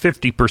about a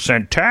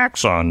 50%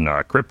 tax on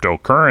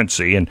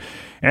cryptocurrency. And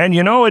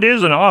it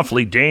is an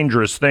awfully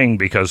dangerous thing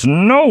because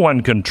no one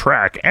can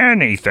track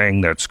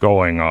anything that's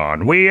going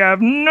on. We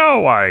have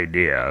no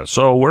idea.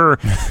 So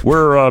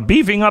we're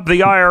beefing up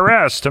the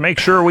IRS to make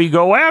sure we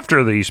go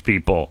after these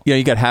people.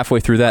 You got halfway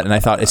through that, and I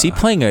thought, is he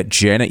playing a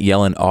Janet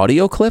Yellen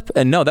audio clip?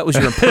 And no, that was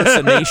your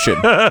impersonation.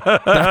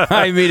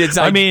 I mean, it's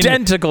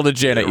identical to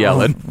Janet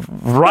Yellen.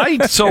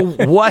 Right? So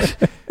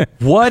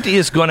what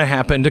is going to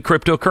happen to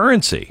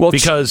cryptocurrency? Well,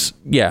 because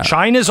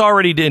China's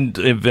already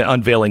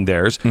unveiling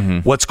theirs.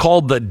 What's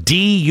called the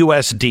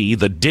DUSD,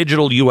 the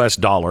digital US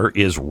dollar,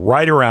 is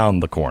right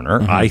around the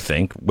corner, I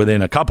think,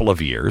 within a couple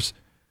of years.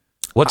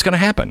 What's going to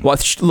happen? Well,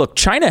 look,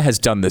 China has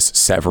done this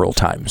several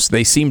times.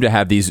 They seem to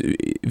have these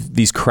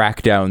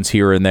crackdowns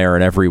here and there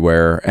and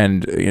everywhere,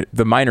 and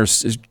the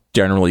miners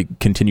generally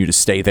continue to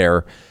stay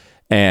there.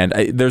 And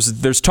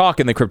there's talk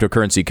in the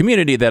cryptocurrency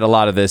community that a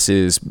lot of this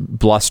is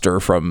bluster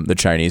from the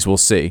Chinese. We'll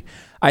see.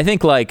 I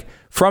think, like,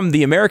 from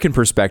the American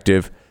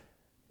perspective,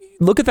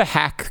 look at the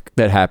hack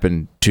that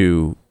happened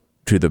to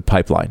the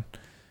pipeline.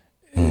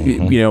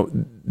 Mm-hmm. You know,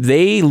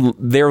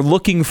 they're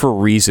looking for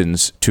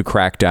reasons to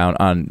crack down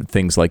on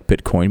things like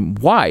Bitcoin.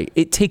 Why?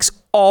 It takes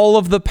all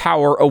of the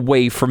power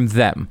away from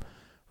them,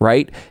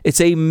 right?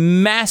 It's a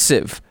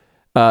massive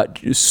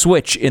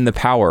switch in the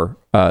power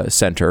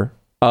center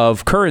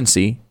of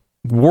currency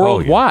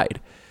worldwide.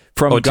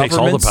 From it takes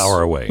all the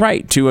power away,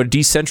 right, to a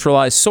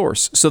decentralized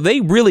source. So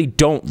they really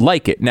don't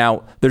like it.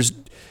 Now, there's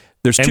two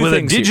things. With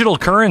a digital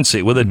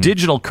currency,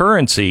 digital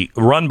currency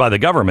run by the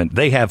government,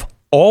 they have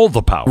all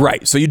the power.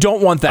 Right. So you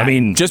don't want that. I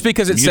mean, just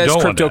because it says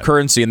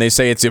cryptocurrency and they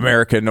say it's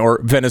American or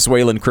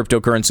Venezuelan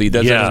cryptocurrency,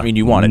 that doesn't mean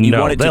you want it. You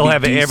want it to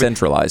be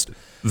decentralized.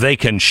 They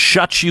can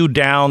shut you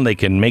down. They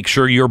can make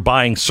sure you're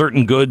buying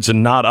certain goods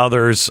and not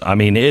others. I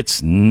mean,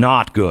 it's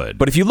not good.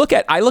 But if you look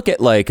at,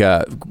 like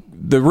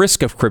the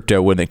risk of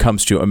crypto when it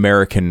comes to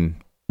American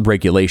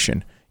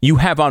regulation, you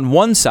have on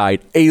one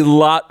side a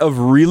lot of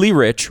really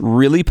rich,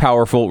 really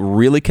powerful,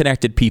 really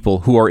connected people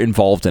who are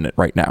involved in it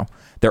right now.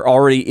 They're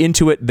already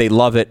into it. They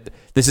love it.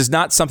 This is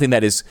not something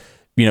that is,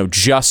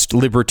 just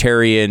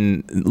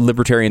libertarians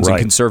and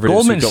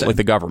conservatives who don't like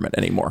the government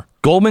anymore.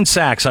 Goldman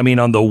Sachs, I mean,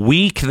 on the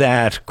week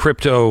that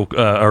crypto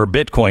or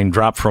Bitcoin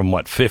dropped from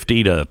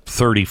 50 to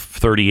 30,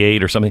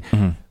 38 or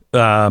something,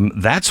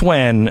 that's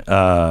when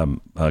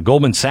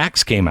Goldman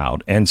Sachs came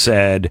out and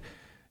said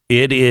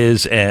it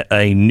is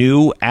a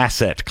new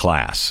asset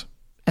class.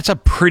 That's a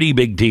pretty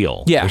big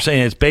deal. Yeah. They're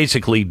saying it's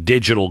basically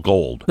digital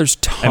gold. There's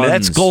tons. I mean,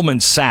 that's Goldman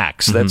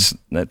Sachs. That's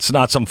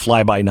not some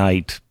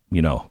fly-by-night,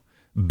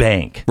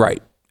 bank.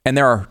 Right. And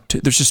there's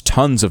just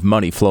tons of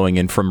money flowing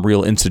in from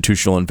real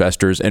institutional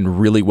investors and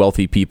really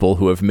wealthy people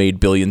who have made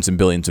billions and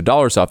billions of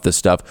dollars off this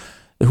stuff,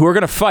 who are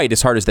going to fight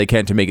as hard as they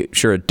can to make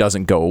sure it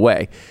doesn't go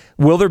away.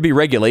 Will there be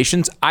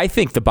regulations? I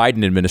think the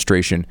Biden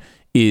administration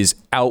is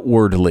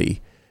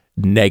outwardly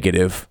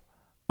negative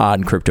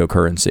on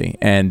cryptocurrency,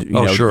 and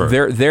sure.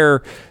 their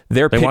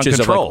pitches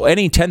of like,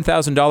 any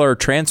 $10,000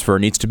 transfer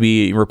needs to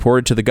be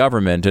reported to the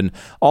government, and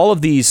all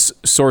of these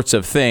sorts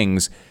of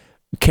things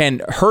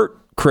can hurt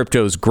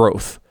crypto's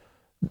growth.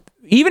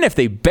 Even if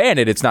they ban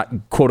it, it's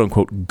not quote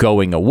unquote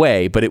going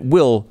away, but it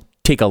will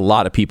take a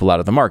lot of people out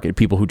of the market,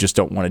 people who just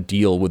don't want to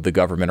deal with the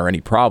government or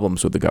any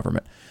problems with the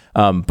government.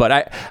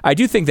 But I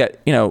do think that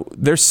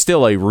there's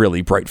still a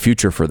really bright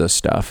future for this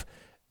stuff.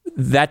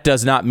 That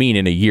does not mean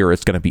in a year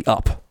it's going to be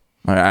up.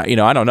 I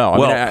don't know.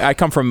 I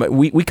come from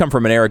we come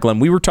from an era, Glenn.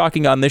 We were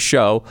talking on this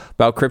show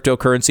about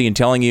cryptocurrency and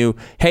telling you,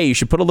 hey, you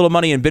should put a little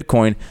money in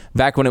Bitcoin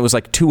back when it was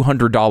like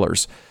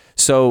 $200.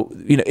 So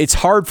it's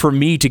hard for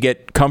me to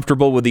get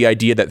comfortable with the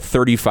idea that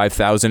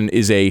 35,000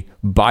 is a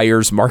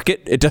buyer's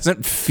market. It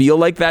doesn't feel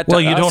like that. To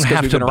well, you us don't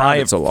have to buy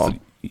it so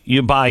long.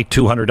 You buy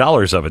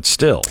 $200 of it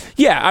still.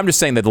 Yeah, I'm just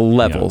saying that the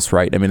levels,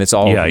 right? I mean, it's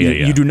all.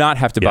 You do not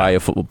have to buy a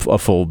full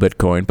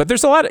Bitcoin, but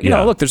there's a lot of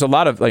look. There's a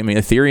lot of. I mean,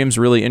 Ethereum's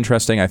really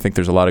interesting. I think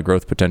there's a lot of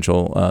growth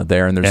potential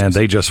there, and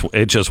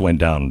it just went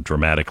down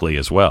dramatically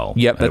as well.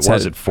 Yep, it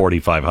was at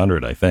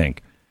 4,500, I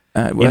think.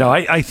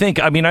 I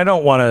think. I mean, I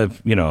don't want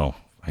to.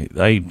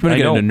 I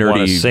don't want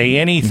to say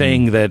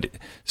anything that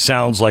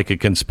sounds like a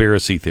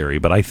conspiracy theory,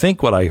 but I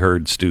think what I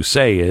heard Stu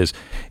say is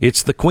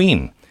it's the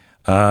Queen.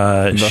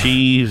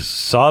 She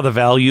saw the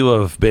value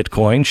of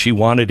Bitcoin. She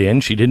wanted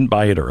in. She didn't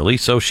buy it early,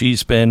 so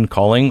she's been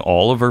calling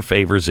all of her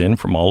favors in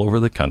from all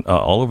over the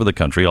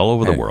country, all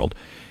over the world.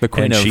 The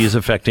Queen she's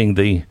affecting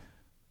the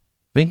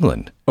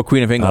England. Oh,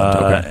 Queen of England.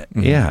 Okay.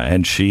 Yeah,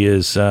 and she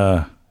is.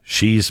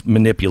 She's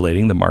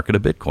manipulating the market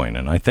of Bitcoin,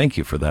 and I thank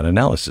you for that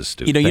analysis,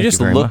 Stu. You just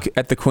look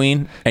at the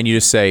Queen and you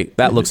just say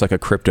that looks like a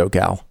crypto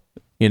gal.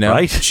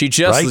 Right? She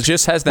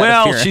just has that.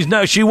 Well,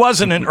 appearance. she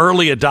wasn't an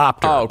early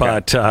adopter,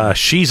 but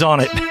she's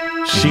on it.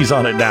 She's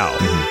on it now.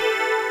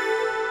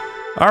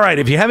 All right,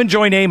 if you haven't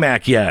joined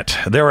AMAC yet,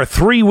 there are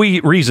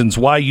 3 reasons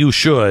why you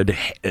should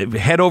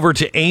head over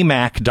to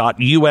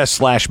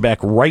amac.us/Beck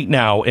right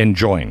now and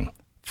join.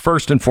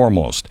 First and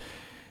foremost,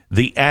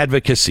 the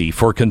advocacy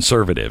for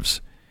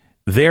conservatives.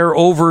 There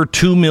over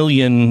 2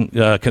 million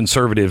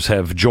conservatives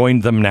have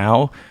joined them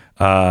now.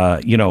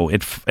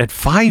 At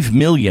 5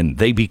 million,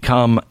 they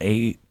become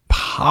a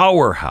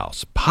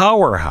powerhouse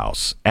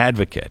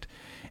advocate.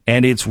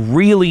 And it's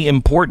really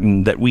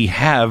important that we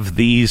have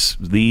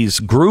these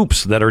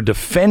groups that are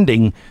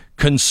defending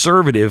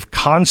conservative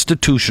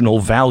constitutional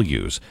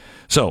values.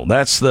 So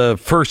that's the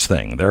first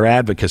thing, their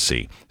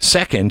advocacy.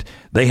 Second,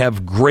 they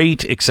have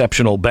great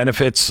exceptional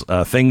benefits,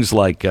 things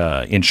like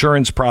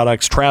insurance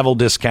products, travel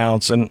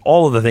discounts, and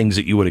all of the things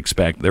that you would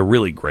expect. They're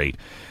really great.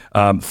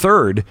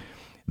 Third,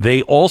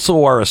 they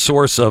also are a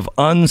source of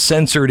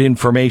uncensored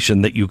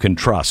information that you can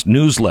trust.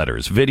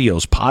 Newsletters,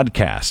 videos,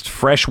 podcasts,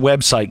 fresh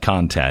website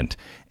content,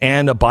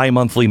 and a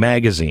bi-monthly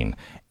magazine.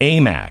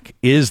 AMAC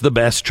is the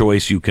best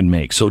choice you can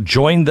make. So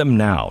join them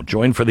now.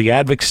 Join for the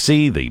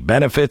advocacy, the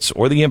benefits,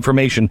 or the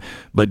information,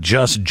 but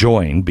just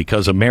join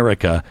because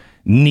America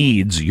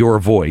needs your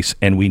voice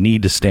and we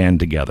need to stand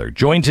together.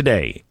 Join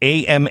today,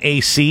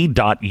 amac.us/Beck.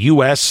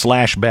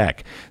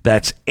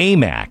 That's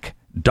amac.us/Beck.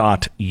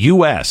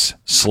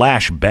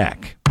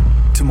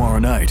 Tomorrow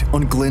night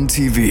on Glenn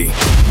TV.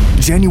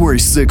 January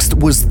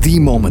 6th was the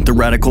moment the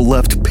radical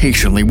left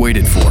patiently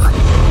waited for.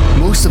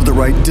 Most of the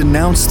right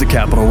denounced the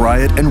Capitol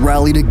riot and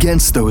rallied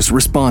against those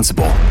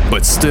responsible.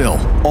 But still,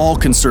 all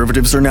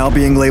conservatives are now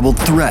being labeled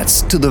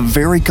threats to the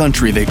very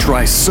country they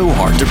try so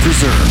hard to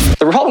preserve.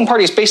 The Republican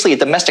Party is basically a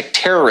domestic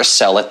terrorist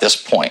cell at this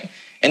point,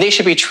 and they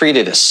should be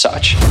treated as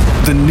such.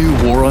 The new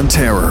war on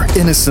terror,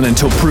 innocent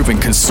until proven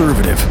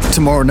conservative.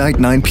 Tomorrow night,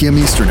 9 p.m.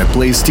 Eastern at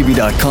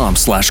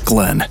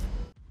blazetv.com/Glenn.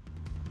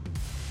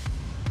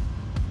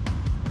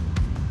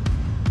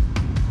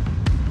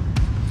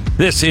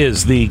 This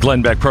is the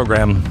Glenn Beck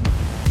program.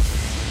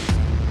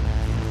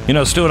 You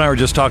know, Stu and I were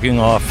just talking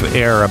off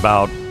air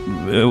about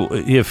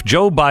if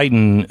Joe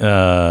Biden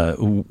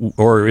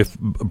or if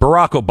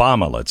Barack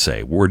Obama, let's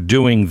say, were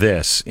doing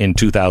this in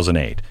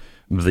 2008,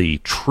 the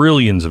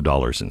trillions of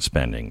dollars in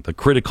spending, the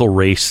critical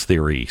race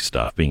theory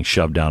stuff being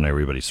shoved down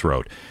everybody's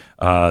throat,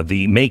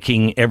 the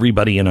making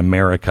everybody in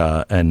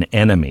America an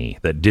enemy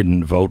that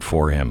didn't vote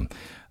for him,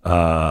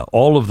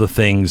 all of the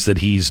things that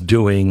he's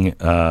doing,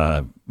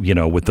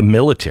 with the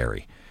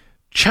military,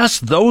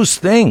 just those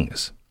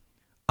things.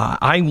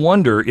 I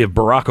wonder if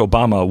Barack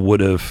Obama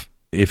would have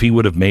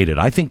made it.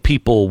 I think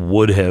people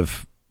would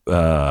have,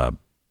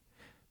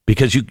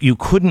 because you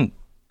couldn't.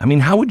 I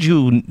mean, how would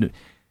you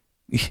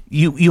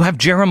have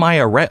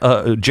Jeremiah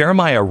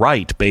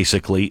Wright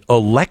basically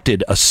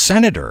elected a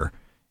senator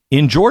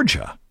in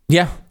Georgia?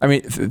 Yeah, I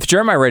mean,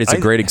 Jeremiah Wright is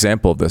a great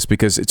example of this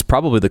because it's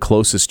probably the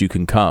closest you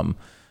can come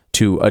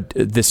to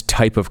this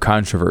type of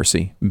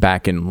controversy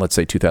back in, let's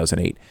say,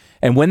 2008.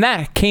 And when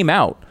that came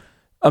out,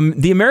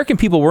 the American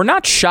people were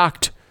not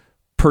shocked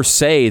per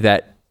se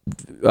that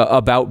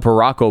about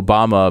Barack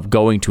Obama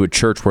going to a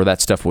church where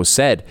that stuff was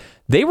said.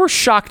 They were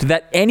shocked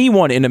that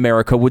anyone in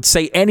America would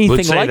say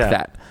anything like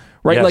that.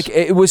 Right? Yes. Like,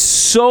 it was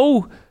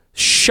so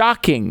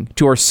shocking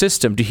to our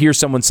system to hear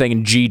someone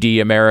saying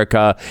GD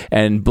America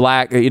and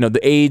black, the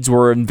AIDS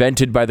were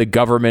invented by the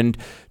government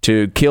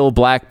to kill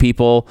black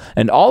people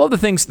and all of the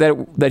things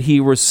that he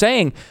was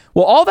saying.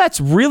 Well, all that's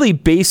really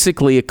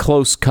basically a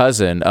close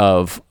cousin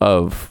of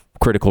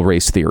critical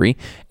race theory.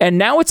 And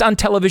now it's on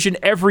television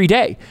every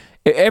day.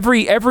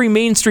 Every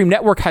mainstream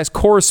network has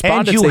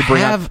correspondents they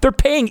bring on. They're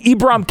paying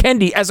Ibram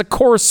Kendi as a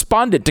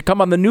correspondent to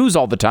come on the news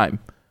all the time.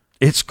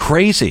 It's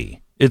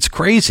crazy. It's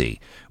crazy.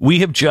 We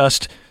have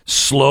just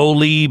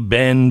slowly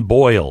been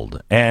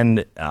boiled.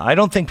 And I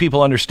don't think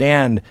people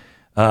understand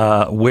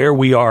where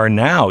we are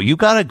now. You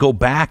got to go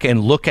back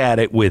and look at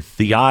it with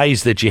the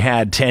eyes that you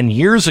had 10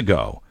 years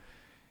ago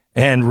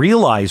and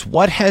realize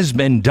what has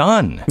been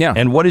done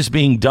and what is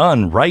being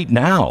done right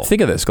now.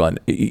 Think of this, Glenn.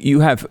 You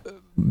have...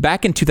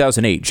 Back in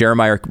 2008,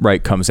 Jeremiah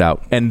Wright comes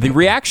out, and the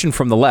reaction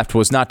from the left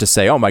was not to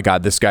say, oh my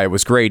God, this guy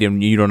was great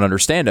and you don't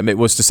understand him. It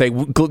was to say,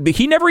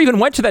 he never even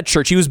went to that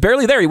church. He was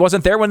barely there. He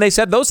wasn't there when they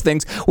said those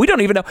things. We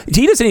don't even know.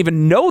 He doesn't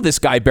even know this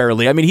guy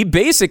barely. I mean, he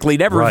basically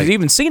never has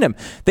even seen him.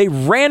 They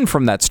ran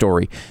from that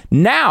story.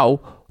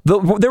 Now,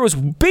 there was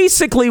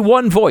basically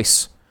one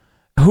voice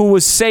who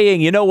was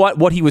saying, you know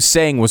what he was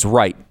saying was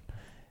right.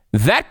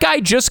 That guy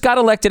just got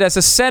elected as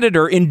a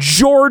senator in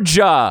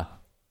Georgia.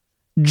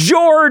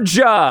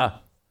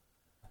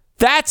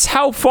 That's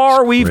how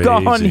far we've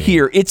gone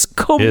here. It's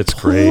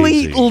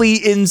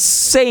completely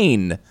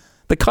insane.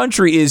 The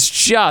country is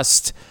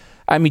just,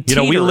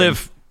 teetering.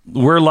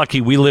 We're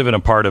lucky we live in a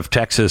part of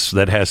Texas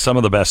that has some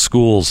of the best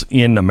schools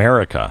in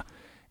America.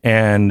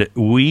 And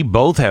we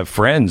both have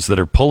friends that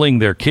are pulling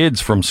their kids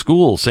from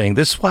school saying,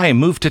 this is why I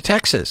moved to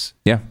Texas.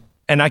 Yeah.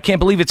 And I can't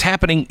believe it's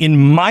happening in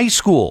my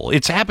school.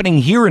 It's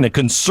happening here in a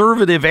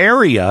conservative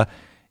area.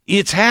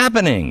 It's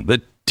happening.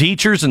 The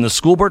teachers and the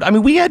school board. I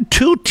mean, we had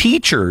two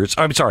Department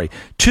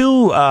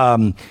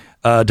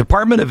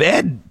of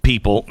Ed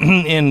people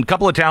in a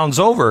couple of towns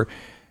over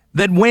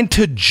that went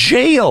to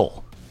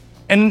jail.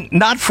 And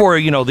not for,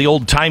 the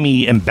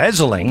old-timey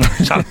embezzling.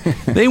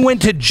 They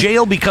went to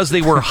jail because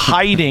they were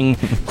hiding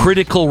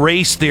critical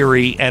race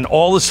theory and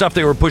all the stuff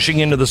they were pushing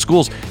into the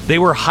schools. They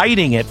were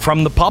hiding it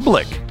from the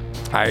public.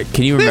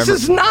 Can you remember?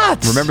 This is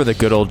nuts. Remember the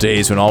good old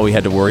days when all we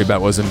had to worry about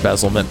was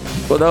embezzlement?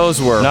 Well, those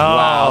are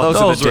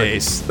the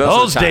days.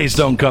 Those days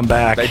don't come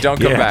back. They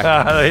don't come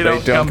back. They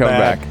don't come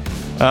back.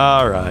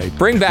 All right.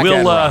 Bring back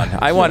Enron.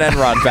 I want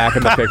Enron back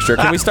in the picture.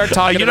 Can we start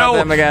talking about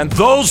them again?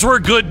 Those were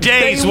good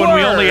days when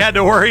we only had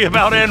to worry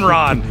about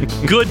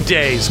Enron. Good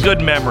days.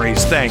 Good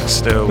memories. Thanks,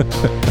 Stu.